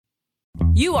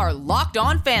You are Locked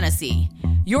On Fantasy,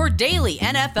 your daily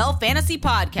NFL fantasy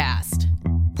podcast.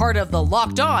 Part of the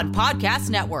Locked On Podcast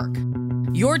Network,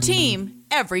 your team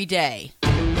every day.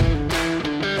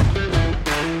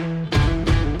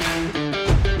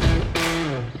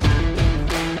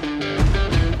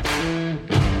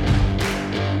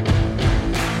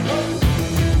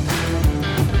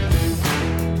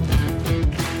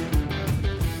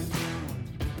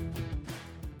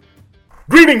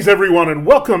 Greetings, everyone, and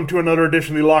welcome to another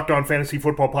edition of the Locked On Fantasy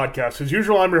Football Podcast. As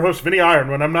usual, I'm your host, Vinnie Iyer,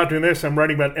 and when I'm not doing this, I'm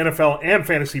writing about NFL and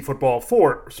fantasy football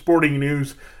for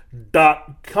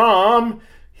sportingnews.com.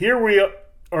 Here we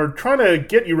are trying to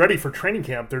get you ready for training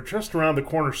camp. They're just around the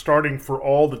corner starting for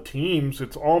all the teams.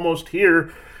 It's almost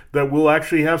here that we'll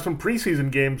actually have some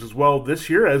preseason games as well this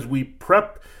year as we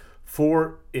prep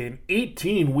for an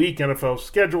 18-week NFL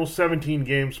schedule, 17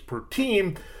 games per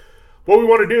team. What we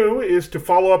want to do is to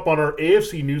follow up on our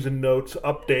AFC news and notes,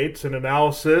 updates, and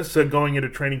analysis going into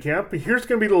training camp. Here's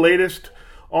going to be the latest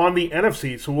on the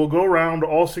NFC. So we'll go around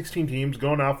all 16 teams,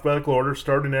 go in alphabetical order,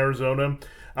 start in Arizona,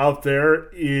 out there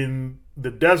in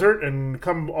the desert, and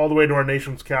come all the way to our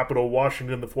nation's capital,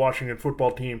 Washington, the Washington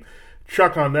football team,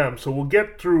 check on them. So we'll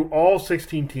get through all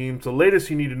 16 teams, the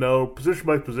latest you need to know, position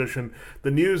by position,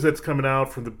 the news that's coming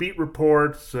out from the beat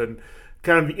reports, and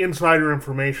kind of the insider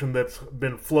information that's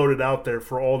been floated out there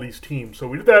for all these teams. So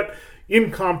we did that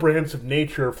in comprehensive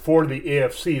nature for the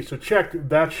AFC. So check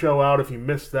that show out if you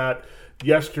missed that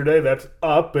yesterday. That's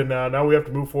up, and now we have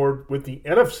to move forward with the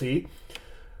NFC.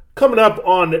 Coming up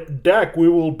on deck, we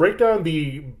will break down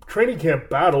the training camp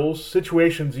battles,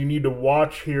 situations you need to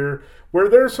watch here, where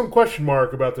there's some question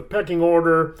mark about the pecking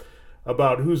order,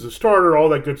 about who's the starter, all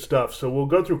that good stuff. So we'll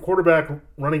go through quarterback,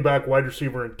 running back, wide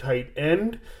receiver, and tight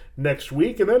end next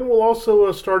week, and then we'll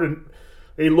also start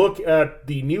a look at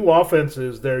the new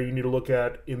offenses there you need to look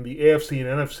at in the AFC and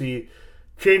NFC,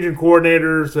 changing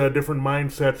coordinators, different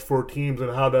mindsets for teams,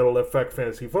 and how that'll affect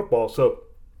fantasy football. So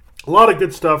a lot of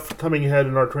good stuff coming ahead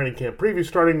in our training camp preview,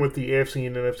 starting with the AFC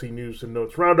and NFC news and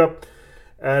notes roundup,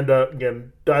 and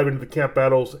again, dive into the camp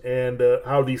battles and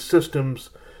how these systems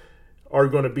are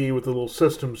going to be with a little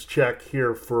systems check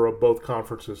here for both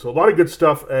conferences. So a lot of good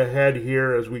stuff ahead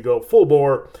here as we go full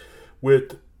bore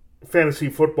with fantasy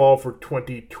football for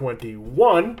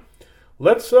 2021.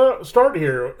 Let's start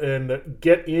here and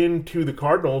get into the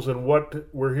Cardinals and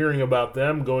what we're hearing about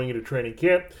them going into training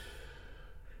camp.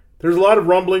 There's a lot of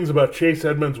rumblings about Chase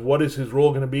Edmonds. What is his role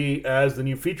going to be as the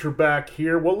new feature back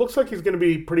here? Well, it looks like he's going to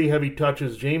be pretty heavy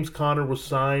touches. James Conner was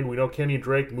signed. We know Kenny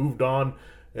Drake moved on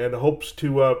and hopes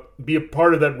to be a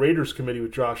part of that Raiders committee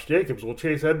with Josh Jacobs. Well,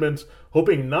 Chase Edmonds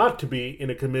hoping not to be in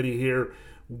a committee here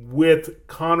with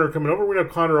Conner coming over. We know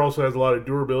Conner also has a lot of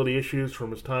durability issues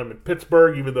from his time in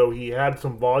Pittsburgh, even though he had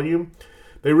some volume.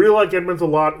 They really like Edmonds a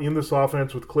lot in this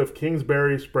offense with Cliff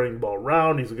Kingsbury spreading the ball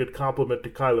around. He's a good complement to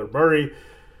Kyler Murray.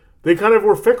 They kind of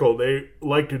were fickle. They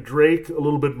liked Drake a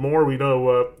little bit more. We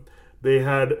know they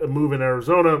had a move in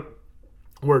Arizona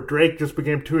where Drake just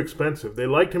became too expensive. They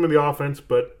liked him in the offense,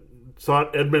 but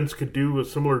thought Edmonds could do a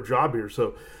similar job here.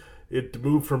 So it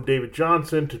moved from David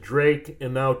Johnson to Drake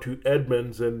and now to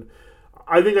Edmonds. And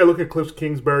I think I look at Cliff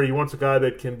Kingsbury. He wants a guy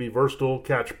that can be versatile,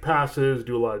 catch passes,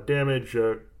 do a lot of damage,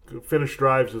 finish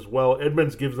drives as well.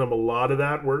 Edmonds gives them a lot of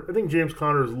that, where I think James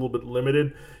Conner is a little bit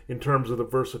limited in terms of the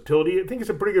versatility. I think he's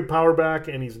a pretty good power back,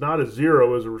 and he's not a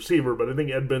zero as a receiver, but I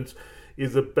think Edmonds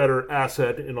is a better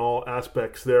asset in all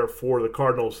aspects there for the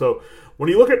Cardinals. So when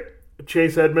you look at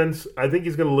Chase Edmonds, I think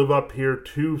he's going to live up here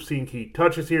to seeing key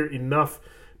touches here enough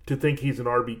to think he's an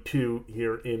RB2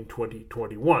 here in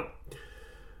 2021.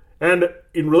 And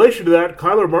in relation to that,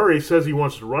 Kyler Murray says he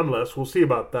wants to run less. We'll see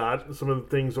about that. Some of the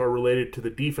things are related to the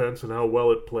defense and how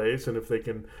well it plays. And if they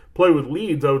can play with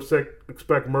leads, I would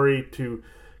expect Murray to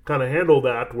kind of handle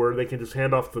that, where they can just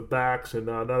hand off the backs and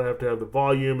not have to have the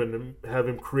volume and have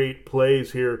him create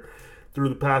plays here through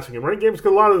the passing and running games.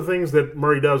 Because a lot of the things that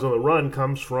Murray does on the run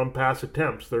comes from pass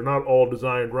attempts. They're not all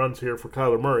designed runs here for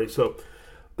Kyler Murray. So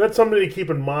that's something to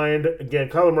keep in mind. Again,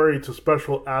 Kyler Murray, it's a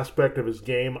special aspect of his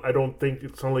game. I don't think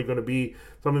it's only going to be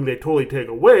something they totally take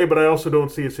away, but I also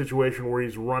don't see a situation where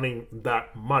he's running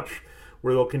that much,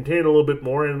 where they'll contain a little bit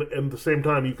more, and at the same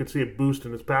time you could see a boost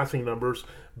in his passing numbers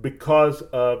because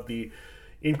of the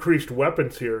increased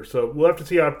weapons here. So we'll have to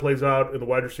see how it plays out in the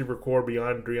wide receiver core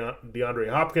beyond DeAndre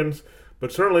Hopkins,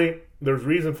 but certainly there's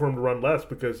reason for him to run less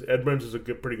because Edmonds is a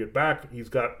pretty good back. He's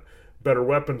got better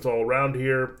weapons all around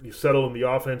here. You settle in the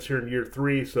offense here in year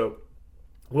 3, so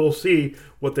we'll see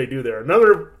what they do there.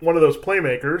 Another one of those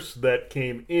playmakers that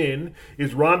came in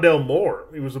is Rondale Moore.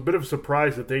 It was a bit of a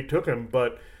surprise that they took him,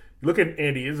 but You look at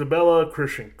Andy Isabella,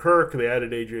 Christian Kirk, they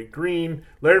added A.J. Green.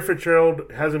 Larry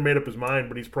Fitzgerald hasn't made up his mind,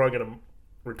 but he's probably going to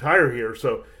retire here.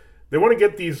 So they want to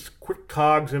get these quick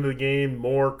cogs into the game,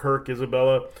 Moore, Kirk,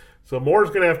 Isabella. So Moore's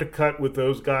going to have to cut with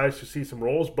those guys to see some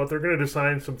roles, but they're going to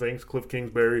design some things. Cliff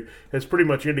Kingsbury has pretty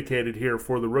much indicated here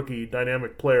for the rookie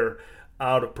dynamic player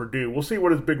out of Purdue. We'll see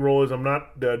what his big role is. I'm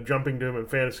not jumping to him in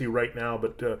fantasy right now,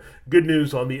 but good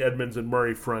news on the Edmonds and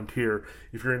Murray front here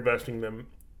if you're investing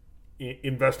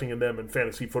in them in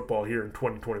fantasy football here in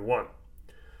 2021.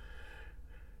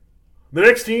 The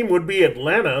next team would be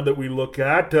Atlanta that we look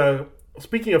at.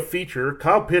 Speaking of feature,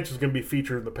 Kyle Pitts is going to be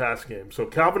featured in the pass game. So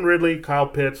Calvin Ridley, Kyle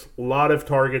Pitts, a lot of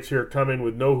targets here coming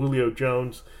with no Julio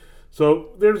Jones.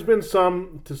 So there's been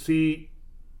some to see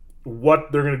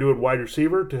what they're going to do at wide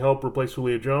receiver to help replace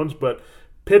Julio Jones, but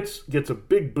Pitts gets a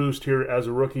big boost here as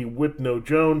a rookie with no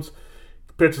Jones.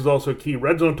 Pitts is also a key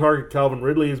red zone target. Calvin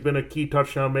Ridley has been a key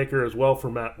touchdown maker as well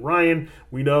for Matt Ryan.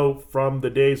 We know from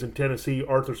the days in Tennessee,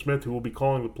 Arthur Smith, who will be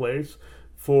calling the plays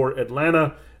for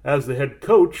Atlanta as the head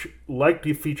coach, liked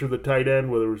to feature the tight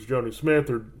end, whether it was Jonnu Smith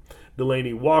or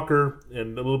Delaney Walker,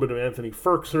 and a little bit of Anthony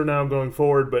Firkser now going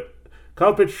forward, but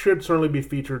Kyle Pitts should certainly be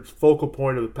featured, focal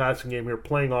point of the passing game here,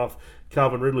 playing off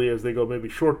Calvin Ridley as they go maybe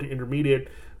short to intermediate.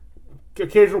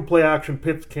 Occasional play action,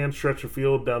 Pitts can stretch the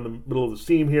field down the middle of the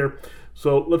seam here.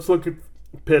 So let's look at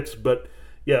Pitts, but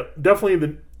yeah, definitely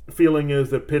the feeling is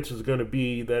that Pitts is going to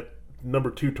be that number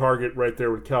 2 target right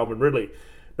there with Calvin Ridley.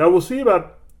 Now we'll see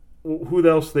about who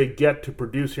else they get to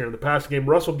produce here in the passing game.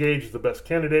 Russell Gage is the best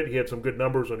candidate. He had some good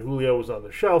numbers when Julio was on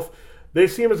the shelf. They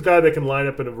see him as a guy that can line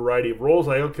up in a variety of roles.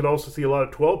 I could also see a lot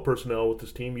of 12 personnel with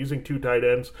this team using 2 tight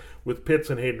ends with Pitts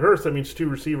and Hayden Hurst. That means 2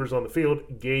 receivers on the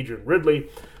field, Gage and Ridley.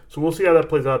 So we'll see how that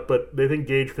plays out, but they think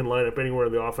Gage can line up anywhere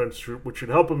in the offense, which should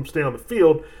help him stay on the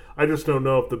field. I just don't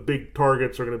know if the big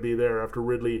targets are going to be there after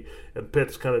Ridley and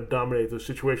Pitts kind of dominate the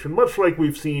situation, much like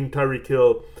we've seen Tyreek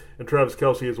Hill and Travis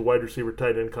Kelce as a wide receiver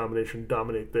tight end combination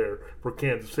dominate there for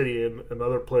Kansas City and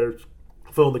other players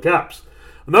fill in the gaps.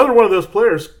 Another one of those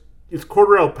players is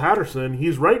Cordarrelle Patterson.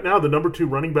 He's right now the number 2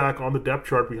 running back on the depth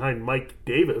chart behind Mike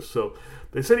Davis. So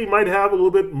they said he might have a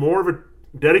little bit more of a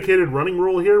dedicated running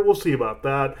role here. We'll see about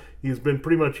that. He's been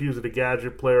pretty much used as a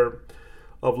gadget player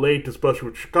of late, especially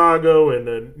with Chicago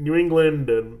and New England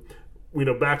and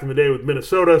back in the day with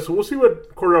Minnesota. So we'll see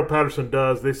what Cordarrelle Patterson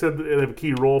does. They said they have a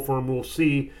key role for him. We'll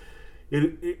see.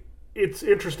 It's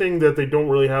interesting that they don't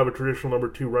really have a traditional number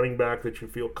 2 running back that you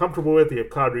feel comfortable with. You have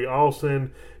Kadri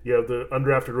Allison. You have the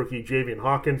undrafted rookie Javian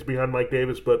Hawkins behind Mike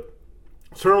Davis. But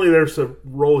certainly there's a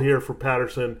role here for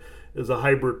Patterson as a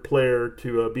hybrid player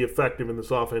to be effective in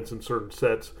this offense in certain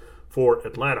sets for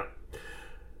Atlanta.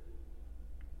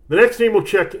 The next team we'll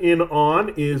check in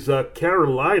on is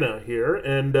Carolina here.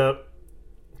 And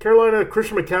Carolina,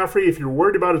 Christian McCaffrey, if you're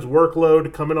worried about his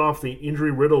workload coming off the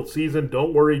injury-riddled season,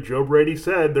 don't worry. Joe Brady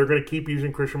said they're going to keep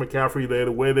using Christian McCaffrey the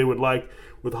way they would like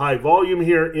with high volume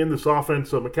here in this offense.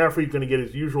 So McCaffrey's going to get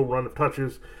his usual run of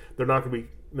touches. They're not going to be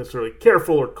necessarily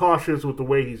careful or cautious with the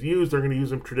way he's used. They're going to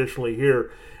use him traditionally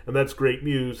here, and that's great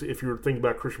news. If you're thinking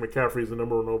about Christian McCaffrey as the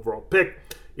number 1 overall pick,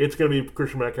 it's going to be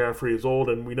Christian McCaffrey is old,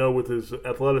 and we know with his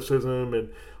athleticism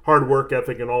and hard work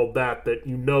ethic and all that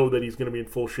you know that he's going to be in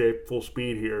full shape, full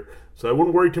speed here. So I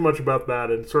wouldn't worry too much about that,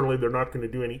 and certainly they're not going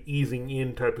to do any easing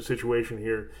in type of situation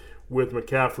here with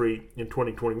McCaffrey in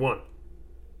 2021.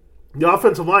 The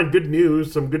offensive line, good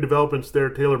news, some good developments there.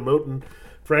 Taylor Moton,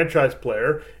 franchise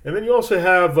player. And then you also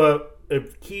have a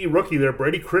key rookie there,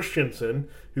 Brady Christensen,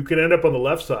 who can end up on the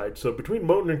left side. So between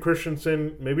Moton and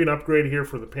Christensen, maybe an upgrade here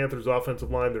for the Panthers'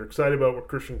 offensive line. They're excited about what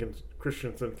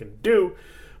Christensen can do.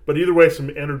 But either way,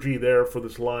 some energy there for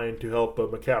this line to help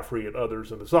McCaffrey and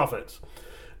others in this offense.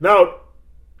 Now,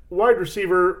 wide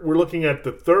receiver, we're looking at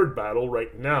the third battle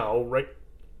right now. Right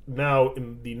now,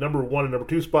 in the number 1 and number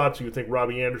 2 spots, you would think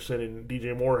Robbie Anderson and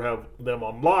DJ Moore have them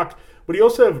on lock. But you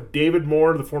also have David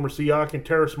Moore, the former Seahawk, and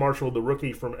Terrace Marshall, the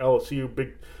rookie from LSU,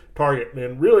 big target.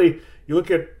 And really, you look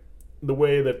at the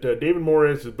way that David Moore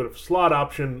is a bit of a slot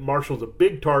option. Marshall's a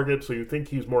big target, so you think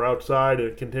he's more outside, a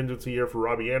contingency here for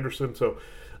Robbie Anderson. So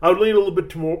I would lean a little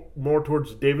bit more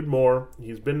towards David Moore.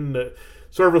 He's been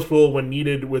serviceable when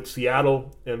needed with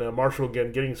Seattle, and Marshall,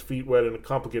 again, getting his feet wet in a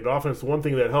complicated offense. The one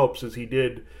thing that helps is he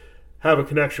did have a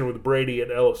connection with Brady at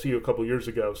LSU a couple years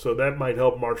ago, so that might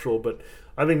help Marshall, but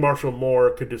I think Marshall Moore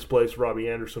could displace Robbie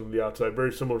Anderson on the outside.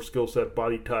 Very similar skill set,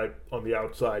 body type on the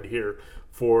outside here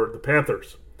for the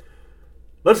Panthers.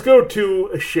 Let's go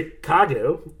to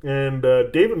Chicago, and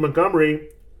David Montgomery.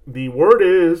 The word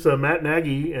is Matt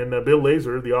Nagy and Bill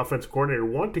Lazor, the offensive coordinator,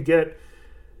 want to get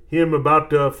him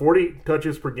about 40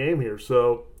 touches per game here.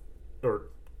 So, or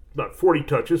not 40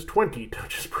 touches, 20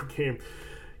 touches per game.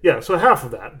 Yeah, so half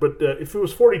of that. But if it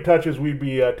was 40 touches, we'd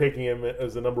be taking him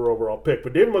as the number overall pick.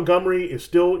 But David Montgomery is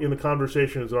still in the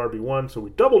conversation as an RB1, so we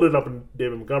doubled it up in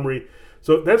David Montgomery.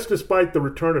 So that's despite the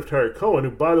return of Tyreek Cohen, who,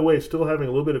 by the way, is still having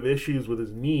a little bit of issues with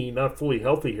his knee, not fully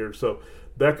healthy here. So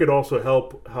that could also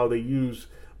help how they use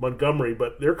Montgomery.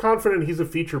 But they're confident he's a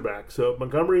feature back. So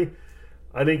Montgomery,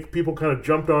 I think people kind of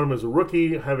jumped on him as a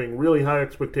rookie, having really high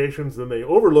expectations. Then they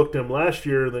overlooked him last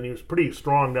year. Then he was pretty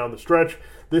strong down the stretch.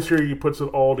 This year he puts it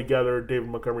all together, David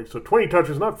Montgomery. So 20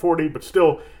 touches, not 40, but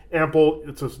still ample.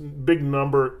 It's a big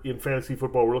number in fantasy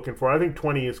football we're looking for. I think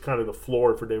 20 is kind of the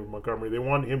floor for David Montgomery. They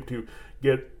want him to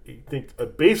get, I think, a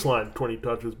baseline 20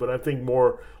 touches, but I think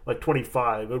more like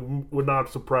 25. It would not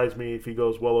surprise me if he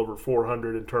goes well over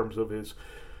 400 in terms of his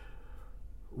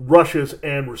rushes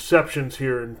and receptions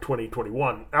here in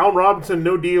 2021. Allen Robinson,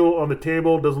 no deal on the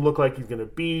table. Doesn't look like he's going to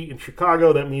be in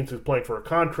Chicago. That means he's playing for a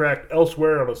contract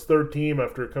elsewhere on his third team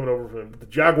after coming over from the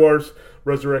Jaguars,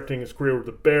 resurrecting his career with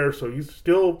the Bears. So he's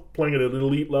still playing at an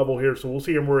elite level here. So we'll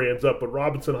see him where he ends up. But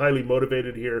Robinson highly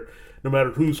motivated here, no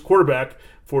matter who's quarterback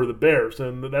for the Bears.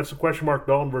 And that's a question mark,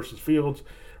 Dalton versus Fields.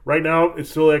 Right now,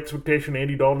 it's still expectation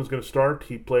Andy Dalton is going to start.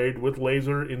 He played with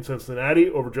Laser in Cincinnati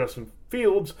over Justin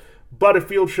Fields. But if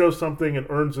Fields shows something and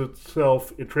earns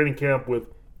itself in training camp with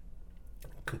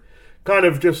kind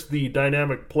of just the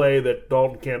dynamic play that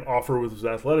Dalton can't offer with his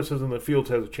athleticism, then Fields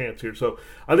has a chance here. So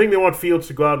I think they want Fields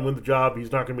to go out and win the job.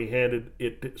 He's not going to be handed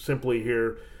it simply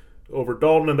here over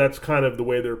Dalton, and that's kind of the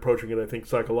way they're approaching it, I think,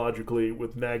 psychologically,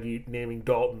 with Nagy naming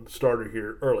Dalton starter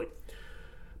here early.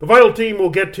 The final team we'll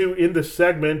get to in this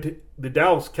segment, the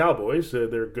Dallas Cowboys.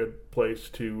 They're a good place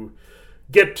to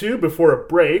get to before a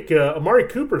break. Amari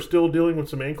Cooper still dealing with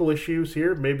some ankle issues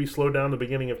here. Maybe slowed down the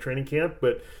beginning of training camp,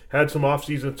 but had some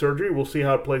offseason surgery. We'll see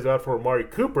how it plays out for Amari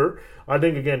Cooper. I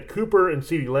think, again, Cooper and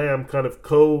CeeDee Lamb kind of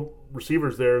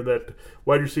co-receivers there, that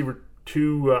wide receiver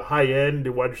 2 high-end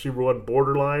and wide receiver 1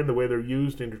 borderline, the way they're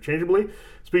used interchangeably.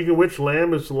 Speaking of which,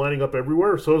 Lamb is lining up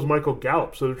everywhere. So is Michael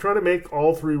Gallup. So they're trying to make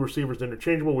all three receivers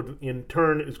interchangeable, which in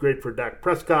turn is great for Dak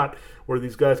Prescott, where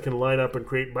these guys can line up and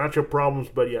create matchup problems.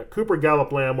 But yeah, Cooper,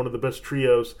 Gallup, Lamb, one of the best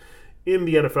trios in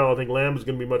the NFL. I think Lamb is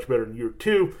going to be much better in year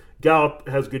 2. Gallup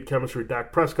has good chemistry.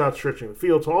 Dak Prescott stretching the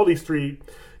field. So all these three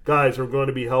guys are going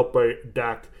to be helped by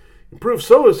Dak improve.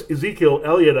 So is Ezekiel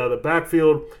Elliott out of the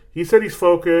backfield. He said he's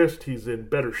focused. He's in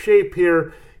better shape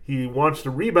here. He wants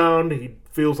to rebound. He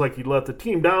feels like he let the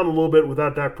team down a little bit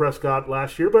without Dak Prescott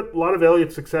last year, but a lot of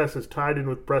Elliott's success is tied in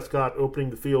with Prescott opening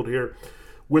the field here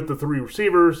with the three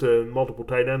receivers and multiple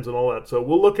tight ends and all that. So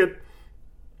we'll look at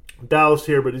Dallas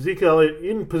here, but Ezekiel Elliott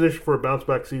in position for a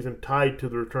bounce-back season tied to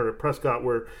the return of Prescott,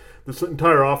 where this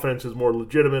entire offense is more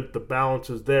legitimate. The balance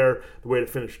is there. The way to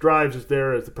finish drives is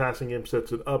there as the passing game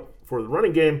sets it up for the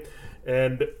running game.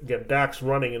 And again, Dak's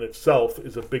running in itself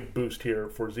is a big boost here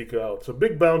for Ezekiel Elliott. So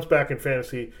big bounce back in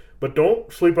fantasy, but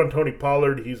don't sleep on Tony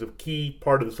Pollard. He's a key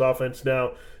part of this offense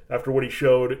now after what he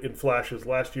showed in flashes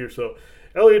last year. So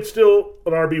Elliott's still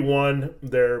an RB1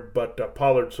 there, but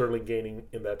Pollard certainly gaining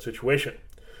in that situation.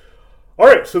 All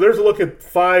right, so there's a look at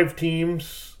 5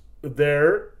 teams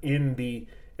there in the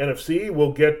NFC.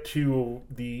 We'll get to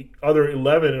the other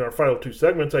 11 in our final 2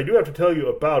 segments. I do have to tell you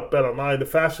about BetOnline, the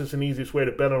fastest and easiest way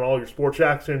to bet on all your sports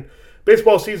action.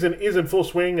 Baseball season is in full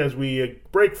swing as we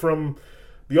break from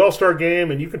the All-Star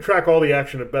game, and you can track all the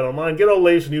action at BetOnline. Get all the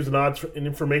latest news and odds and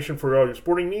information for all your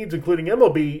sporting needs, including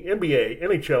MLB, NBA,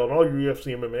 NHL, and all your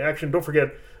UFC MMA action. Don't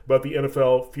forget about the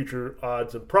NFL future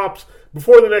odds and props.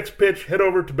 Before the next pitch, head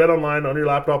over to BetOnline on your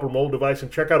laptop or mobile device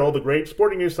and check out all the great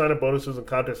sporting news, sign-up bonuses, and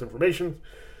contest information.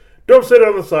 Don't sit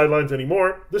on the sidelines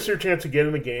anymore. This is your chance to get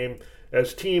in the game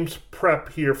as teams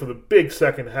prep here for the big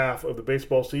second half of the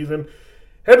baseball season.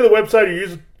 Head to the website or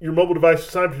use your mobile device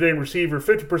to sign up today and receive your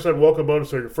 50% welcome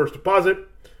bonus on your first deposit.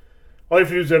 All you have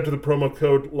to do is enter the promo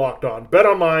code LOCKEDON.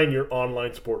 BetOnline, your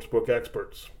online sportsbook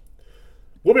experts.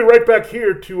 We'll be right back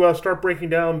here to start breaking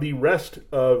down the rest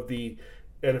of the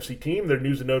NFC team, their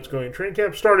news and notes going in training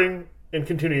camp, starting and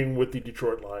continuing with the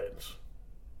Detroit Lions.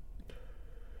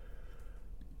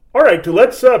 All right, so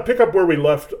let's pick up where we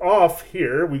left off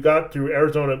here. We got through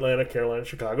Arizona, Atlanta, Carolina,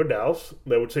 Chicago, Dallas.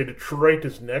 I would say Detroit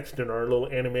is next in our little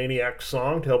Animaniacs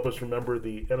song to help us remember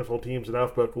the NFL teams in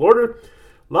alphabetical order.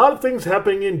 A lot of things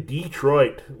happening in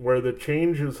Detroit, where the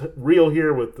change is real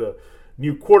here with the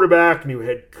new quarterback, new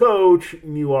head coach,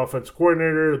 new offense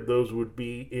coordinator. Those would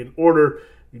be in order: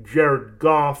 Jared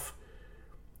Goff,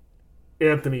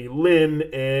 Anthony Lynn,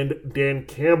 and Dan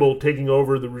Campbell taking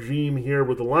over the regime here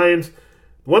with the Lions.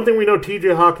 One thing we know,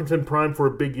 TJ Hawkinson primed for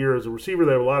a big year as a receiver.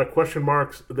 They have a lot of question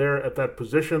marks there at that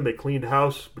position. They cleaned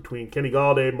house between Kenny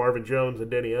Galladay, Marvin Jones,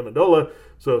 and Danny Amendola.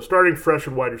 So starting fresh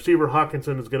at wide receiver,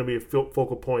 Hawkinson is going to be a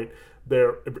focal point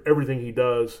there, everything he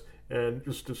does, and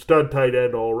just a stud tight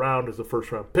end all around as a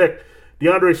first-round pick.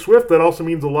 DeAndre Swift, that also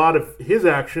means a lot of his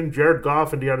action. Jared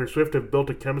Goff and DeAndre Swift have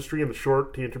built a chemistry in the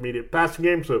short to intermediate passing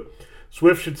game, so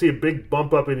Swift should see a big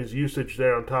bump up in his usage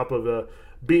there on top of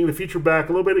being the feature back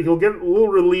a little bit. He'll get a little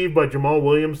relieved by Jamal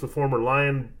Williams, the former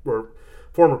Lion, or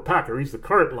former Packer. He's the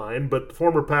current Lion, but the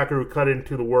former Packer who cut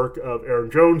into the work of Aaron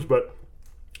Jones. But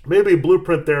maybe a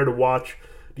blueprint there to watch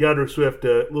DeAndre Swift,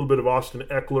 a little bit of Austin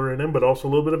Eckler in him, but also a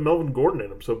little bit of Melvin Gordon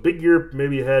in him. So big year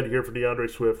maybe ahead here for DeAndre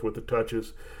Swift with the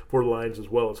touches for the Lions as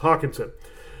well as Hawkinson.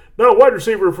 Now, wide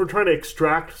receiver, if we're trying to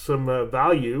extract some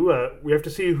value, we have to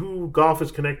see who Goff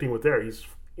is connecting with there. He's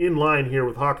in line here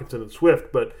with Hawkinson and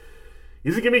Swift, but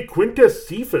is it going to be Quintez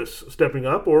Cephus stepping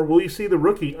up, or will you see the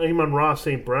rookie Amon-Ra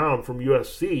St. Brown from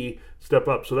USC step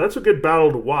up? So that's a good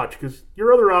battle to watch, because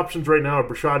your other options right now are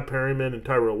Brashad Perryman and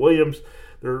Tyrell Williams.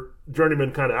 They're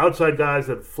journeyman kind of outside guys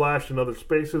that have flashed in other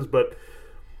spaces, but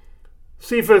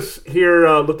Cephus here,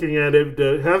 looking at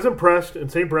it, has impressed,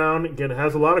 and St. Brown, again,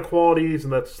 has a lot of qualities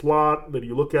in that slot that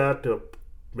you look at,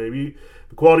 maybe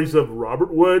the qualities of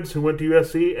Robert Woods, who went to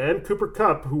USC, and Cooper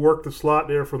Kupp, who worked the slot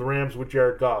there for the Rams with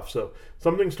Jared Goff. So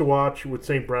some things to watch with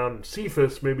St. Brown and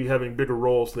Cephus maybe having bigger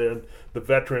roles than the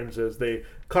veterans as they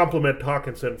complement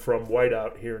Hawkinson from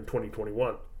wideout here in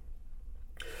 2021.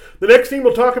 The next team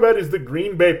we'll talk about is the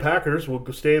Green Bay Packers. We'll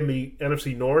stay in the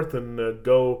NFC North and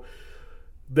go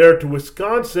there to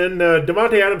Wisconsin.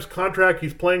 Davante Adams' contract,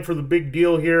 he's playing for the big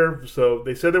deal here. So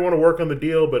they said they want to work on the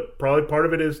deal, but probably part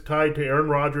of it is tied to Aaron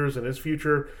Rodgers and his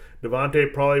future.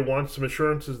 Davante probably wants some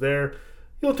assurances there.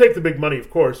 He'll take the big money, of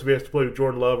course, if he has to play with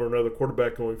Jordan Love or another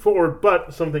quarterback going forward,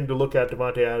 but something to look at.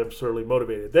 Davante Adams certainly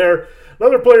motivated there.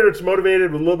 Another player that's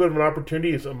motivated with a little bit of an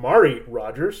opportunity is Amari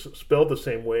Rodgers, spelled the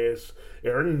same way as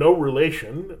Aaron, no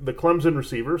relation, the Clemson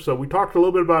receiver. So we talked a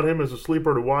little bit about him as a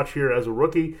sleeper to watch here as a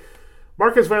rookie.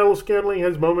 Marcus Valdes-Scantling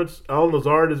has moments. Allen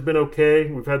Lazard has been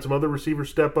okay. We've had some other receivers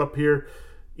step up here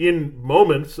in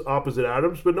moments opposite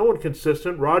Adams, but no one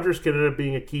consistent. Rodgers can end up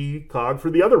being a key cog for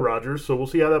the other Rodgers, so we'll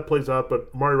see how that plays out, but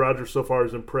Amari Rodgers so far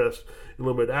has impressed in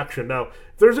limited action. Now,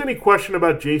 if there's any question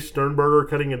about Jace Sternberger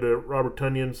cutting into Robert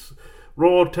Tunyon's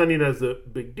role, Tunyon has the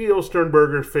big deal.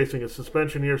 Sternberger is facing a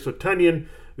suspension here, so Tunyon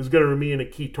is going to remain a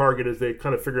key target as they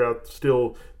kind of figure out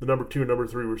still the number 2, number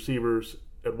 3 receivers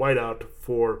at wideout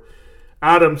for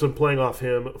Adams and playing off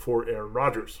him for Aaron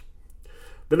Rodgers.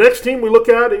 The next team we look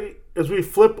at as we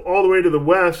flip all the way to the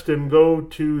West and go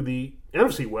to the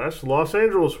NFC West, Los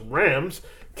Angeles Rams.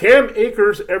 Cam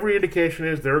Akers, every indication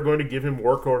is they're going to give him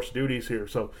workhorse duties here.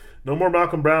 So no more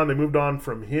Malcolm Brown. They moved on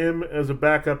from him as a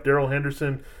backup. Darrell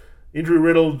Henderson,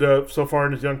 injury-riddled so far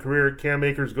in his young career. Cam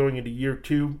Akers going into year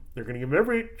 2. They're going to give him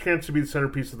every chance to be the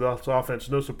centerpiece of this offense.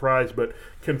 No surprise, but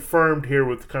confirmed here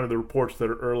with kind of the reports that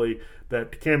are early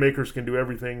that Cam Akers can do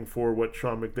everything for what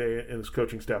Sean McVay and his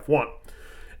coaching staff want.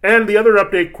 And the other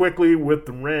update quickly with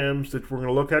the Rams that we're going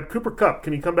to look at, Cooper Kupp.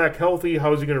 Can he come back healthy?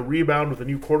 How is he going to rebound with a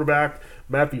new quarterback?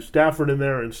 Matthew Stafford in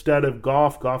there instead of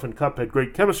Goff. Goff and Kupp had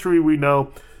great chemistry, we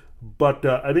know. But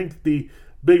I think the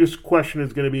biggest question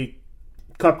is going to be,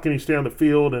 Kupp, can he stay on the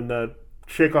field and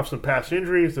shake off some past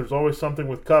injuries? There's always something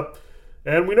with Kupp.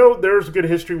 And we know there's a good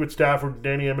history with Stafford,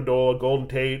 Danny Amendola, Golden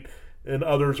Tate, and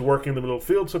others working in the middle of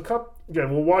the field. So Kupp,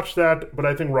 again, we'll watch that, but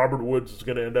I think Robert Woods is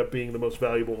going to end up being the most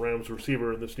valuable Rams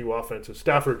receiver in this new offense, as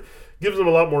Stafford gives them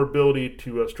a lot more ability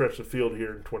to stretch the field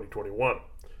here in 2021.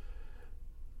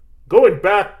 Going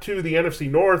back to the NFC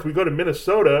North, we go to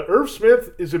Minnesota. Irv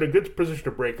Smith is in a good position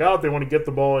to break out. They want to get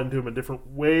the ball into him in different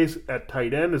ways at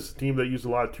tight end. It's a team that uses a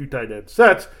lot of 2 tight end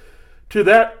sets. To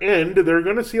that end, they're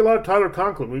going to see a lot of Tyler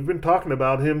Conklin. We've been talking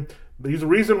about him. He's the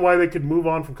reason why they could move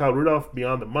on from Kyle Rudolph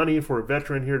beyond the money for a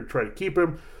veteran here to try to keep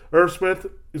him. Irv Smith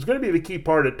is going to be the key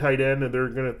part at tight end, and they're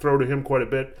going to throw to him quite a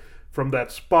bit from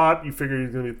that spot. You figure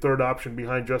he's going to be the third option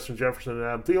behind Justin Jefferson and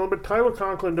Adam Thielen. But Tyler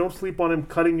Conklin, don't sleep on him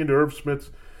cutting into Irv Smith's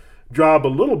job a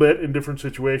little bit in different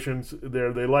situations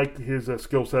there. They like his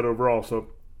skill set overall. So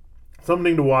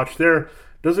something to watch there.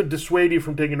 Doesn't dissuade you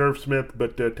from taking Irv Smith,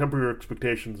 but temper your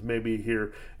expectations maybe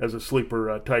here as a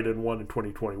sleeper tight end 1 in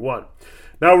 2021.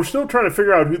 Now, we're still trying to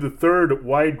figure out who the third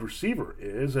wide receiver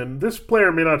is, and this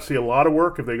player may not see a lot of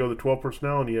work if they go the 12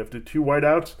 personnel and you have the 2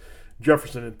 wideouts,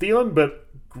 Jefferson and Thielen, but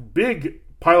big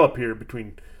pileup here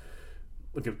between,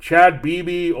 look at Chad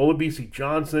Beebe, Olabisi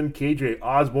Johnson, KJ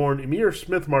Osborne, Emir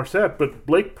Smith-Marset, but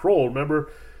Blake Prohl,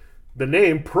 remember the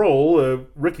name Prohl,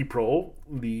 Ricky Prohl,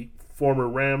 the former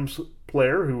Rams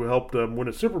player who helped win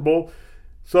a Super Bowl.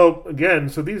 So,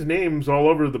 again, these names all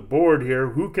over the board here,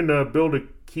 who can build a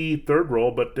key third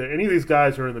role, but any of these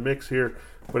guys are in the mix here.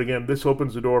 But again, this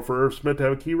opens the door for Irv Smith to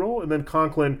have a key role, and then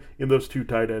Conklin in those 2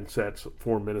 tight end sets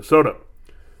for Minnesota.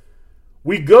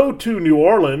 We go to New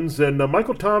Orleans, and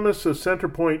Michael Thomas, a center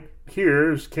point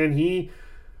here, can he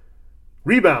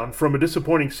rebound from a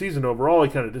disappointing season overall? He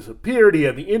kind of disappeared. He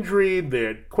had the injury. They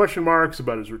had question marks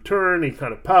about his return. He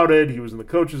kind of pouted. He was in the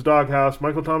coach's doghouse.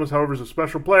 Michael Thomas, however, is a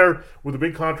special player with a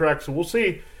big contract, so we'll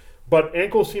see. But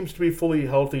ankle seems to be fully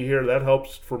healthy here. That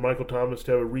helps for Michael Thomas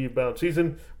to have a rebound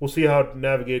season. We'll see how it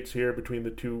navigates here between the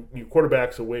 2 new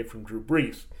quarterbacks away from Drew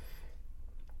Brees.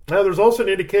 Now, there's also an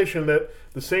indication that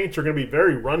the Saints are going to be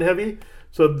very run-heavy.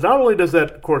 So not only does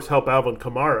that, of course, help Alvin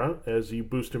Kamara as you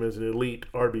boost him as an elite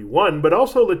RB1, but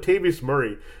also Latavius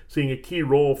Murray seeing a key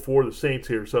role for the Saints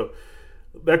here. So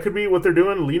that could be what they're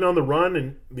doing, lean on the run,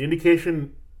 and the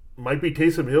indication might be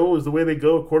Taysom Hill is the way they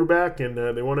go quarterback, and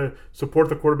they want to support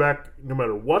the quarterback no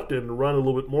matter what and run a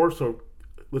little bit more. So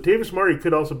Latavius Murray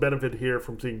could also benefit here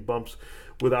from seeing bumps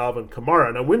with Alvin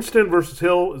Kamara. Now, Winston versus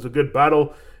Hill is a good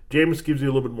battle. Jameis gives you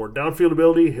a little bit more downfield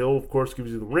ability. Hill, of course,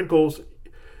 gives you the wrinkles.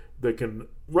 They can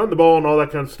run the ball and all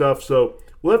that kind of stuff. So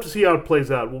we'll have to see how it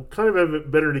plays out. We'll kind of have a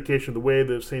better indication of the way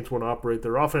the Saints want to operate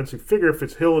their offense. You figure if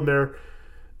it's Hill in there,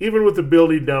 even with the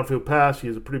ability to downfield pass, he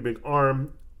has a pretty big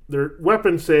arm. Their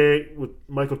weapons say with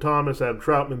Michael Thomas, Adam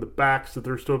Troutman, the backs, that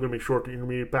they're still going to be short to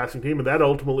intermediate passing team, and that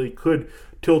ultimately could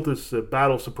tilt this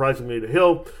battle surprisingly to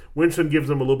Hill. Winston gives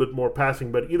them a little bit more passing,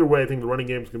 but either way, I think the running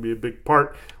game is going to be a big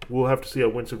part. We'll have to see how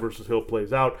Winston versus Hill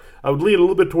plays out. I would lean a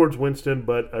little bit towards Winston,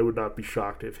 but I would not be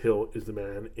shocked if Hill is the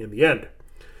man in the end.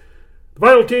 The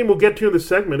final team we'll get to in this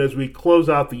segment as we close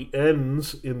out the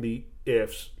ends in the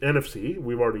NFC.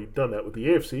 We've already done that with the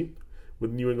AFC,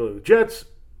 with New England and the Jets.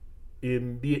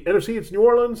 In the NFC, it's New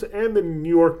Orleans and the New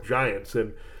York Giants.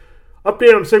 And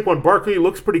update on Saquon Barkley,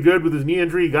 looks pretty good with his knee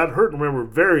injury. He got hurt, remember,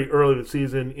 very early in the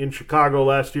season in Chicago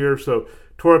last year, so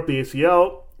tore up the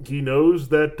ACL. He knows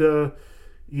that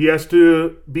he has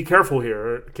to be careful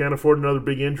here. Can't afford another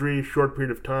big injury, short period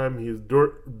of time. His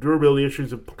durability issues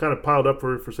have kind of piled up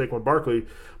for Saquon Barkley.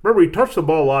 Remember, he touched the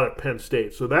ball a lot at Penn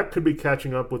State, so that could be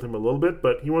catching up with him a little bit,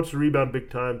 but he wants to rebound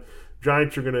big time.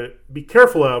 Giants are going to be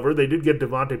careful, however. They did get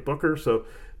Devontae Booker, so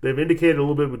they've indicated a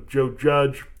little bit with Joe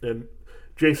Judge and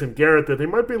Jason Garrett that they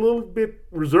might be a little bit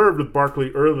reserved with Barkley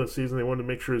early in the season. They want to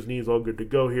make sure his knee is all good to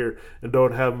go here and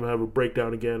don't have him have a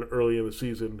breakdown again early in the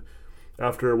season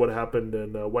after what happened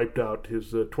and wiped out his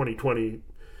 2020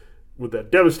 with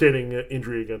that devastating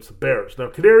injury against the Bears. Now,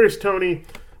 Kadarius Toney,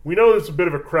 we know there's a bit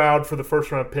of a crowd for the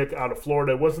first-round pick out of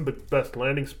Florida. It wasn't the best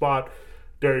landing spot.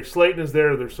 Darius Slayton is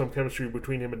there. There's some chemistry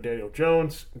between him and Daniel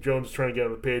Jones. Jones is trying to get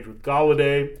on the page with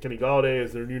Galladay. Kenny Galladay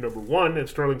is their new number 1, and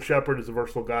Sterling Shepard is a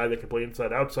versatile guy that can play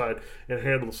inside, outside, and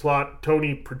handle the slot.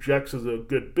 Toney projects as a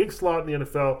good big slot in the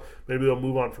NFL. Maybe they'll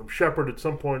move on from Shepard at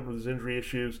some point with his injury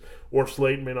issues, or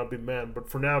Slayton may not be the man. But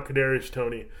for now, Kadarius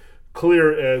Toney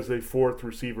clear as a 4th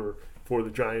receiver for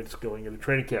the Giants going into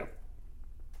training camp.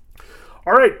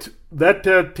 All right,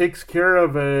 that takes care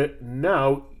of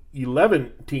now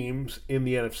 11 teams in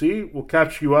the NFC. We'll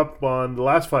catch you up on the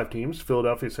last 5 teams,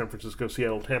 Philadelphia, San Francisco,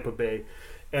 Seattle, Tampa Bay,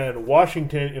 and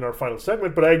Washington in our final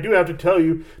segment. But I do have to tell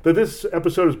you that this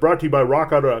episode is brought to you by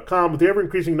RockAuto.com. With the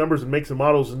ever-increasing numbers and makes and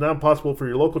models, it's now possible for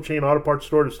your local chain auto parts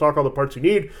store to stock all the parts you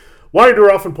need. Why you do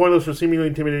are often pointless or seemingly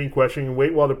intimidating questioning and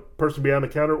wait while the person behind the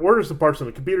counter orders the parts on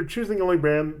the computer, choosing the only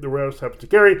brand the warehouse happens to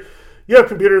carry. You have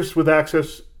computers with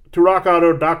access to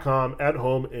RockAuto.com at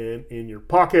home and in your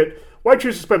pocket. Why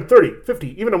choose to spend 30,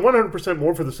 50, even 100%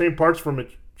 more for the same parts from a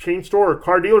chain store or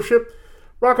car dealership?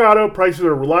 Rock Auto prices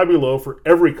are reliably low for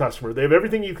every customer. They have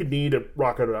everything you could need at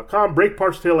RockAuto.com: brake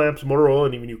parts, tail lamps, motor oil,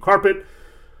 and even new carpet.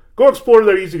 Go explore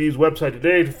their easy-to-use website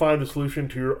today to find the solution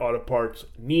to your auto parts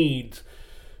needs.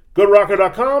 Go to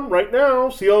RockAuto.com right now.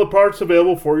 See all the parts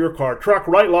available for your car, truck,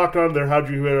 right locked onto their How'd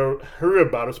You Hear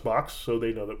About Us box so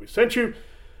they know that we sent you.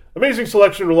 Amazing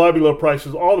selection, reliably low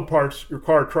prices, all the parts your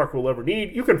car or truck will ever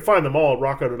need. You can find them all at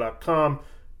RockAuto.com.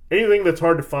 Anything that's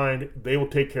hard to find, they will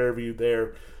take care of you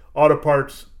there. Auto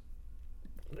parts,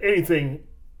 anything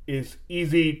is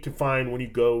easy to find when you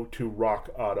go to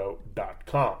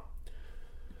RockAuto.com.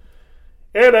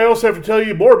 And I also have to tell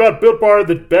you more about Built Bar,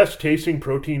 the best tasting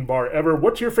protein bar ever.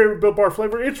 What's your favorite Built Bar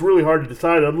flavor? It's really hard to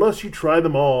decide unless you try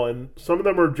them all. And some of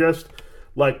them are just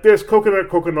like this: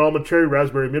 coconut, almond, cherry,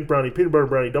 raspberry, mint brownie, peanut butter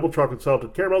brownie, double chocolate,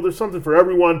 salted caramel. There's something for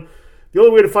everyone. The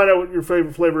only way to find out what your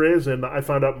favorite flavor is, and I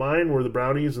found out mine, were the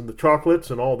brownies and the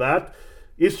chocolates and all that,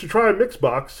 is to try a mix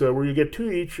box where you get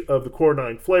 2 each of the core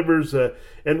 9 flavors.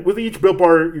 And with each Built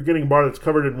Bar, you're getting a bar that's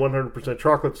covered in 100%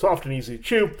 chocolate, soft and easy to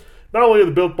chew. Not only are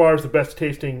the Built Bars the best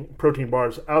tasting protein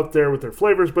bars out there with their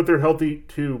flavors, but they're healthy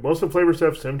too. Most of the flavors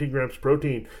have 17 grams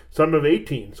protein, some have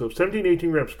 18. So 17 to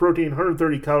 18 grams protein,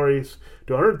 130 calories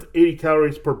to 180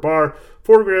 calories per bar,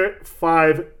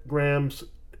 5 grams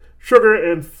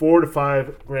sugar, and 4 to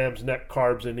 5 grams net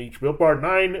carbs in each Built Bar.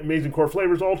 9 amazing core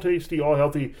flavors, all tasty, all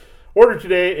healthy. Order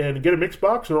today and get a mix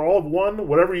box or all of one,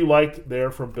 whatever you like there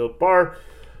from Built Bar.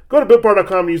 Go to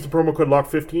BuiltBar.com and use the promo code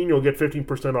LOCK15. You'll get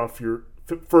 15% off your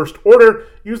first order.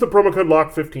 Use the promo code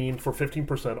LOCK15 for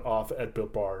 15% off at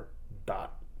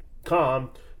BuiltBar.com.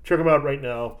 Check them out right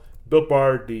now. Built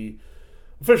Bar, the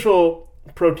official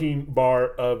protein bar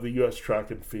of the U.S.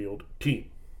 track and field team.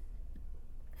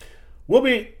 We'll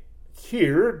be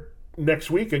here next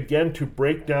week again to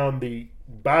break down the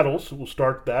battles. We'll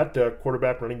start that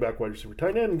quarterback, running back, wide receiver,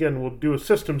 tight end. Again, we'll do a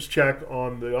systems check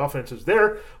on the offenses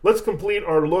there. Let's complete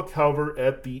our look, however,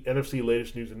 at the NFC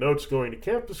latest news and notes going to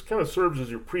camp. This kind of serves as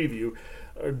your preview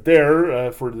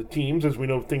for the teams, as we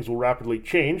know things will rapidly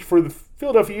change. For the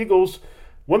Philadelphia Eagles,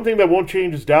 one thing that won't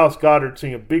change is Dallas Goedert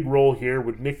seeing a big role here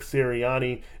with Nick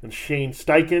Sirianni and Shane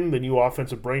Steichen, the new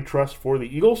offensive brain trust for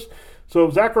the Eagles. So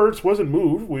if Zach Ertz wasn't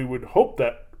moved, we would hope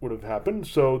that would have happened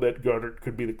so that Goddard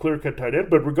could be the clear-cut tight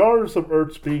end. But regardless of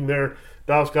Ertz being there,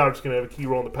 Dallas Goedert's going to have a key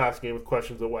role in the pass game with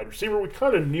questions at wide receiver. We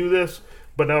kind of knew this,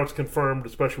 but now it's confirmed,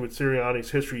 especially with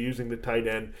Sirianni's history using the tight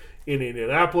end in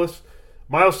Indianapolis.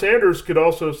 Miles Sanders could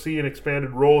also see an expanded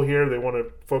role here. They want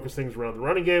to focus things around the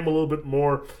running game a little bit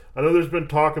more. I know there's been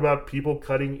talk about people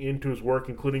cutting into his work,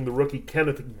 including the rookie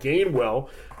Kenneth Gainwell.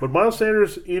 But Miles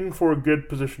Sanders in for a good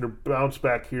position to bounce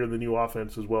back here in the new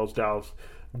offense, as well as Dallas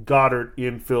Goedert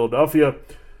in Philadelphia.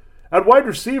 At wide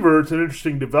receiver, it's an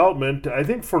interesting development. I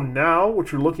think for now,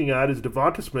 what you're looking at is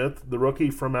Devonta Smith, the rookie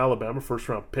from Alabama,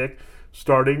 first-round pick,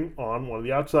 starting on one of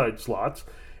the outside slots.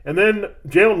 And then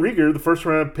Jalen Reagor, the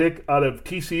first-round pick out of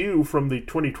TCU from the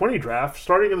 2020 draft,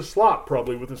 starting in the slot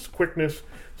probably with his quickness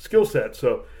skill set.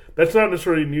 So that's not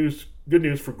necessarily good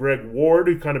news for Greg Ward,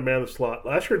 who kind of manned the slot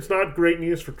last year. It's not great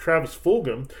news for Travis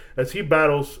Fulgham as he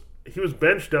battles. He was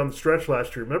benched down the stretch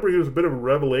last year. Remember, he was a bit of a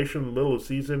revelation in the middle of the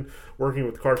season working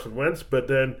with Carson Wentz, but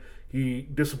then he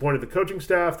disappointed the coaching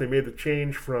staff. They made the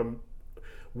change from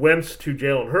Wentz to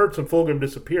Jalen Hurts, and Fulgham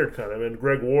disappeared kind of. And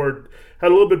Greg Ward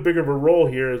had a little bit bigger of a role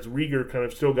here as Reagor kind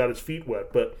of still got his feet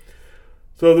wet. But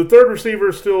so the third receiver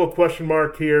is still a question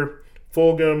mark here.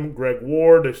 Fulgham, Greg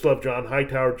Ward, they still have John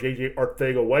Hightower, J.J.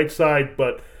 Arcega-Whiteside,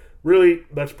 but really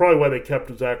that's probably why they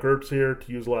kept Zach Ertz here,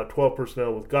 to use a lot of 12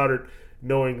 personnel with Goddard,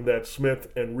 knowing that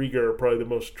Smith and Reagor are probably the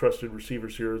most trusted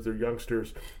receivers here as they're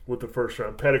youngsters with the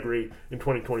first-round pedigree in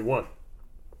 2021.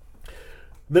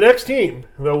 The next team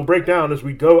that we'll break down as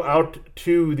we go out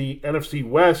to the NFC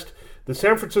West, the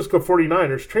San Francisco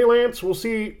 49ers. Trey Lance, we'll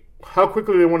see how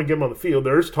quickly they want to get him on the field.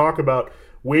 There is talk about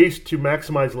ways to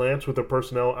maximize Lance with their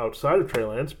personnel outside of Trey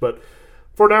Lance, but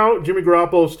for now, Jimmy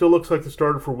Garoppolo still looks like the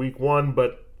starter for week 1,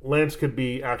 but Lance could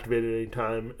be activated at any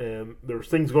time, and there's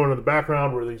things going on in the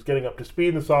background where he's getting up to speed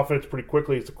in this offense pretty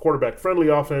quickly. It's a quarterback-friendly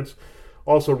offense,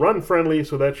 also run-friendly,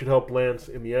 so that should help Lance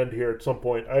in the end here at some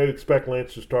point. I expect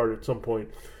Lance to start at some point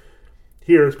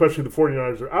here, especially the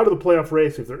 49ers are out of the playoff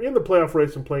race. If they're in the playoff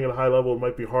race and playing at a high level, it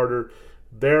might be harder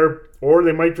there, or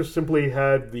they might just simply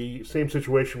have the same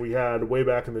situation we had way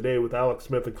back in the day with Alex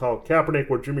Smith and Colin Kaepernick,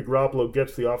 where Jimmy Garoppolo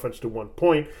gets the offense to 1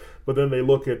 point, but then they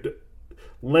look at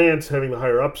Lance having the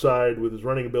higher upside with his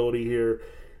running ability here.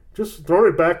 Just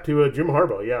throwing it back to Jim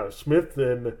Harbaugh. Yeah, Smith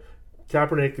and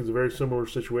Kaepernick is a very similar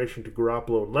situation to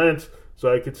Garoppolo and Lance,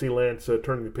 so I could see Lance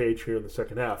turning the page here in the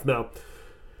second half. Now,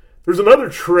 there's another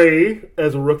Trey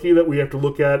as a rookie that we have to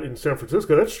look at in San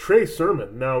Francisco. That's Trey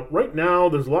Sermon. Now, right now,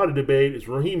 there's a lot of debate. Is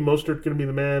Raheem Mostert going to be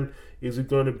the man? Is it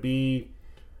going to be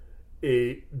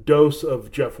a dose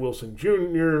of Jeff Wilson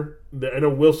Jr.? I know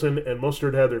Wilson and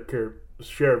Mostert had their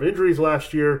share of injuries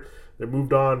last year. They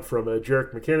moved on from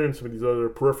Jerick McKinnon, some of these other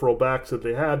peripheral backs that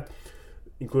they had,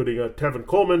 including Tevin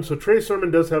Coleman. So Trey Sermon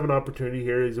does have an opportunity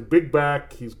here. He's a big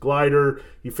back. He's glider.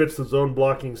 He fits the zone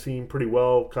blocking scheme pretty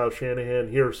well. Kyle Shanahan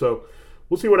here. So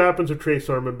we'll see what happens with Trey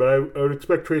Sermon, but I would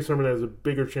expect Trey Sermon has a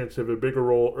bigger chance to have a bigger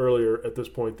role earlier at this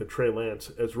point than Trey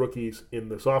Lance as rookies in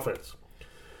this offense.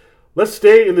 Let's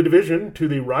stay in the division to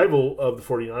the rival of the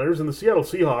 49ers and the Seattle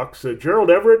Seahawks. Gerald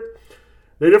Everett,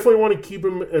 they definitely want to keep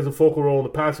him as a focal role in the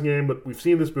passing game, but we've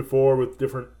seen this before with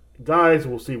different guys.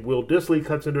 We'll see Will Dissly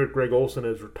cuts into it. Greg Olsen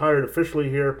has retired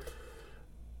officially here.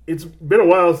 it's been a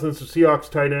while since the Seahawks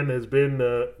tight end has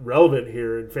been relevant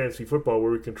here in fantasy football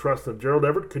where we can trust them. Gerald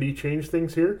Everett, could he change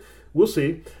things here? We'll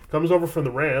see. Comes over from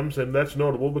the Rams, and that's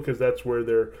notable because that's where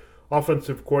their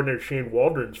offensive coordinator Shane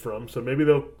Waldron's from. So maybe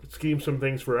they'll scheme some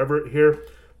things for Everett here.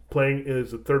 Playing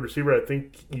as a third receiver, I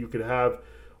think you could have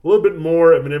a little bit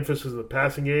more of an emphasis in the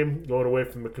passing game, going away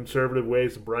from the conservative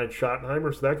ways of Brian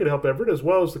Schottenheimer. So that could help Everett, as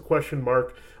well as the question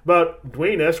mark about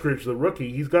Dwayne Eskridge, the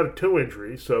rookie. He's got a toe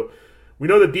injury, so we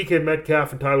know that DK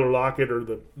Metcalf and Tyler Lockett are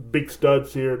the big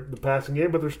studs here in the passing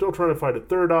game, but they're still trying to find a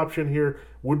third option here.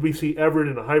 Would we see Everett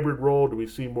in a hybrid role? Do we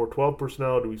see more 12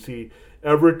 personnel? Do we see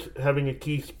Everett having a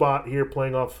key spot here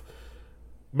playing off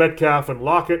Metcalf and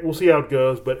Lockett? We'll see how it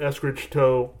goes, but Eskridge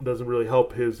toe doesn't really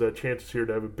help his chances here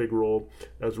to have a big role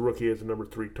as a rookie as a number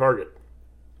 3 target.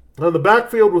 On the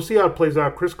backfield, we'll see how it plays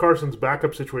out. Chris Carson's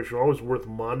backup situation always worth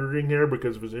monitoring here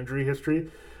because of his injury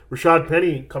history. Rashad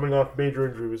Penny coming off major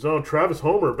injury of his own. Travis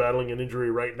Homer battling an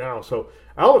injury right now. So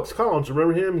Alex Collins,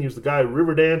 remember him? He was the guy who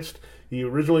river danced. He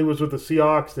originally was with the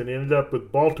Seahawks and ended up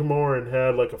with Baltimore and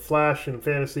had like a flash in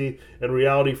fantasy and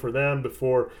reality for them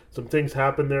before some things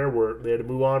happened there where they had to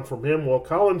move on from him. Well,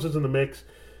 Collins is in the mix,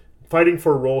 fighting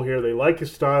for a role here. They like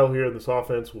his style here in this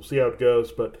offense. We'll see how it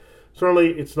goes, but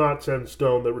certainly it's not set in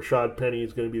stone that Rashad Penny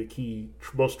is going to be the key,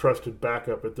 most trusted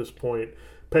backup at this point.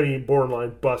 Penny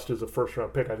borderline bust as a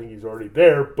first-round pick. I think he's already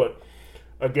there, but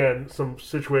again, some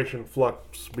situation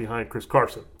flux behind Chris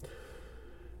Carson.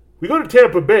 We go to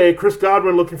Tampa Bay. Chris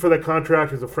Godwin looking for that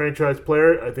contract as a franchise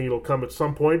player. I think it'll come at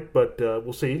some point, but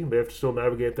we'll see. They have to still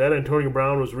navigate that. Antonio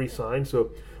Brown was re-signed,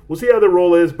 so we'll see how their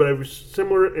role is, but I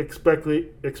similar expect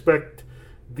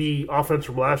the offense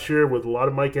from last year with a lot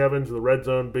of Mike Evans in the red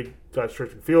zone, big guy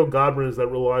stretching the field. Godwin is that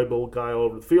reliable guy all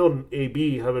over the field, and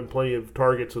AB having plenty of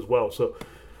targets as well. So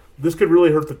this could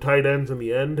really hurt the tight ends in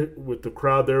the end with the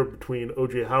crowd there between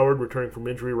O.J. Howard returning from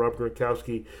injury, Rob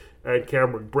Gronkowski, and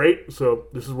Cameron Brate. So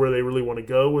this is where they really want to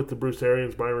go with the Bruce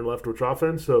Arians, Byron Leftwich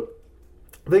offense. So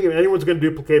I think if anyone's going to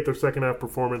duplicate their second-half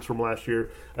performance from last year,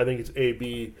 I think it's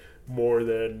AB more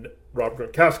than Rob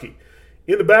Gronkowski.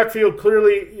 In the backfield,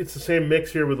 clearly it's the same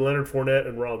mix here with Leonard Fournette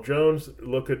and Ronald Jones.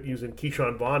 Look at using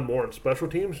Keyshawn Vaughn more on special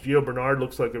teams. Gio Bernard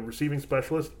looks like a receiving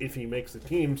specialist if he makes the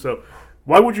team. So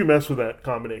why would you mess with that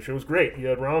combination? It was great. You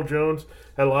had Ronald Jones,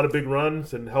 had a lot of big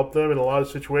runs and helped them in a lot of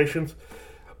situations.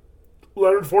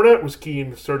 Leonard Fournette was key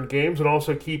in certain games and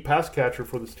also a key pass catcher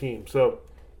for this team. So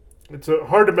it's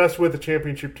hard to mess with a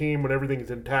championship team when everything is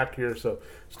intact here. So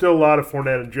still a lot of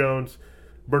Fournette and Jones.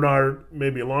 Bernard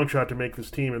maybe a long shot to make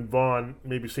this team, and Vaughn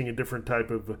maybe seeing a different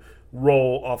type of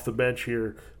role off the bench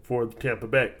here for Tampa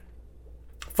Bay.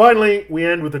 Finally, we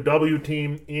end with the W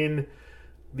team in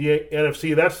the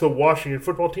NFC. That's the Washington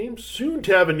football team, soon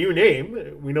to have a new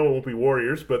name. We know it won't be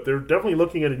Warriors, but they're definitely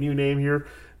looking at a new name here.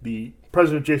 The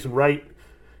president, Jason Wright,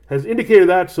 has indicated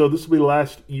that, so this will be the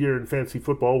last year in fantasy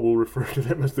football. We'll refer to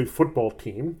them as the football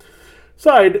team.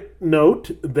 Side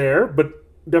note there, but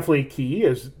definitely key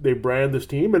as they brand this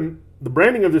team. And the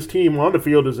branding of this team on the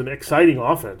field is an exciting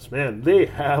offense. Man, they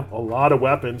have a lot of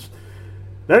weapons.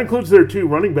 That includes their 2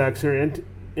 running backs here,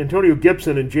 Antonio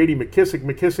Gibson and J.D. McKissick.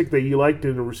 McKissick they liked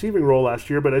in a receiving role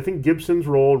last year, but I think Gibson's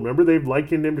role, remember they've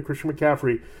likened him to Christian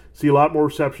McCaffrey, see a lot more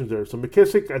receptions there. So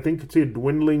McKissick, I think, could see a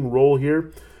dwindling role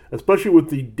here, especially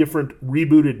with the different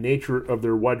rebooted nature of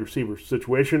their wide receiver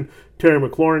situation. Terry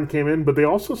McLaurin came in, but they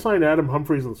also signed Adam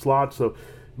Humphries in the slot, so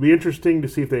it'll be interesting to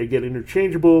see if they get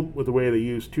interchangeable with the way they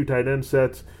use 2 tight end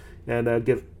sets and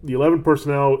get the 11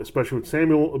 personnel, especially with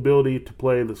Samuel's ability to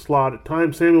play the slot. At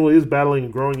times, Samuel is battling a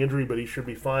growing injury, but he should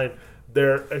be fine.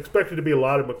 There expected to be a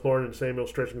lot of McLaurin and Samuel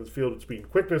stretching the field at speed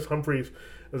and quickness. Humphries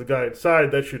as a guy inside,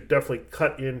 that should definitely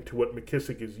cut into what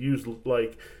McKissick is used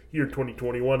like here in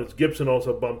 2021, as Gibson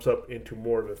also bumps up into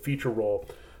more of a feature role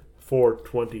for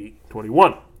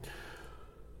 2021.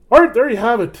 All right, there you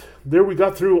have it. There we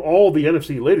got through all the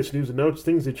NFC latest news and notes,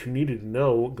 things that you needed to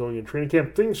know going in training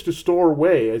camp, things to store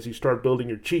away as you start building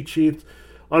your cheat sheets.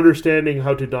 Understanding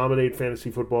how to dominate fantasy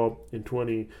football in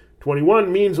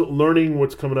 2021 means learning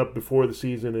what's coming up before the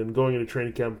season and going into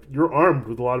training camp. You're armed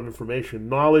with a lot of information.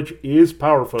 Knowledge is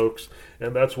power, folks,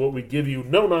 and that's what we give you.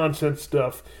 No-nonsense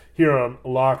stuff here on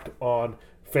Locked On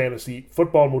Fantasy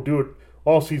Football, and we'll do it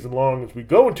all season long as we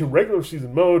go into regular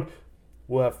season mode.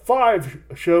 We'll have 5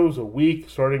 shows a week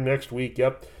starting next week.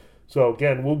 Yep. So,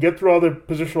 again, we'll get through all the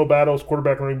positional battles,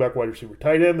 quarterback, running back, wide receiver,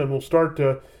 tight end. Then we'll start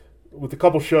with a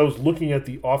couple shows looking at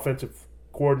the offensive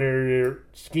coordinator,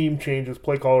 scheme changes,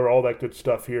 play caller, all that good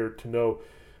stuff here to know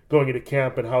going into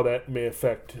camp and how that may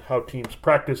affect how teams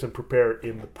practice and prepare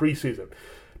in the preseason.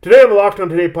 Today on the Locked On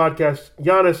Today podcast,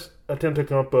 Giannis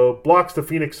Antetokounmpo blocks the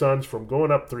Phoenix Suns from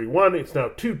going up 3-1. It's now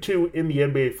 2-2 in the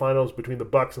NBA Finals between the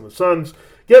Bucks and the Suns.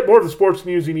 Get more of the sports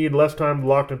news you need, less time, the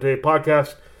Locked On Today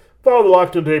podcast. Follow the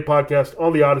Locked On Today podcast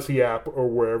on the Odyssey app or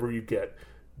wherever you get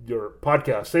your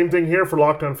podcast. Same thing here for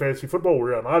Locked On Fantasy Football.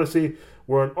 We're on Odyssey.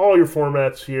 We're on all your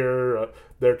formats here.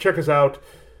 There, check us out.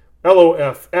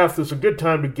 LOFF. This is a good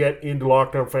time to get into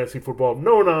Locked On Fantasy Football.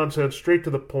 No nonsense, straight to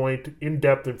the point,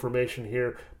 in-depth information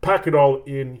here. Pack it all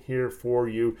in here for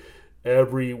you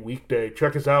every weekday.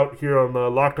 Check us out here on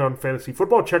Locked On Fantasy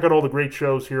Football. Check out all the great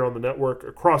shows here on the network,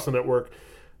 across the network,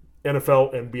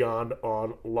 NFL and beyond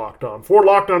on Locked On. For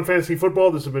Locked On Fantasy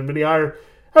Football, this has been Vinnie Iyer.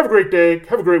 Have a great day.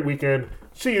 Have a great weekend.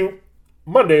 See you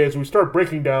Monday as we start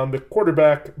breaking down the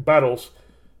quarterback battles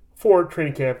for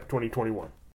Training Camp 2021.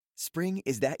 Spring,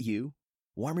 is that you?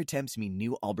 Warmer temps mean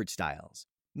new Allbirds styles.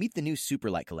 Meet the new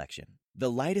Superlight collection,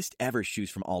 the lightest ever shoes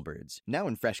from Allbirds, now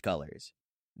in fresh colors.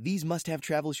 These must-have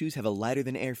travel shoes have a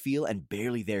lighter-than-air feel and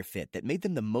barely there fit that made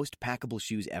them the most packable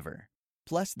shoes ever.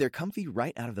 Plus, they're comfy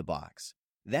right out of the box.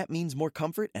 That means more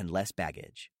comfort and less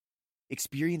baggage.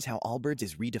 Experience how Allbirds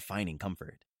is redefining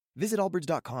comfort. Visit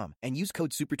allbirds.com and use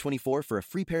code SUPER24 for a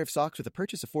free pair of socks with a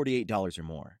purchase of $48 or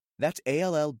more. That's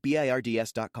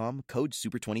ALLBIRDS.com, code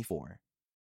SUPER24.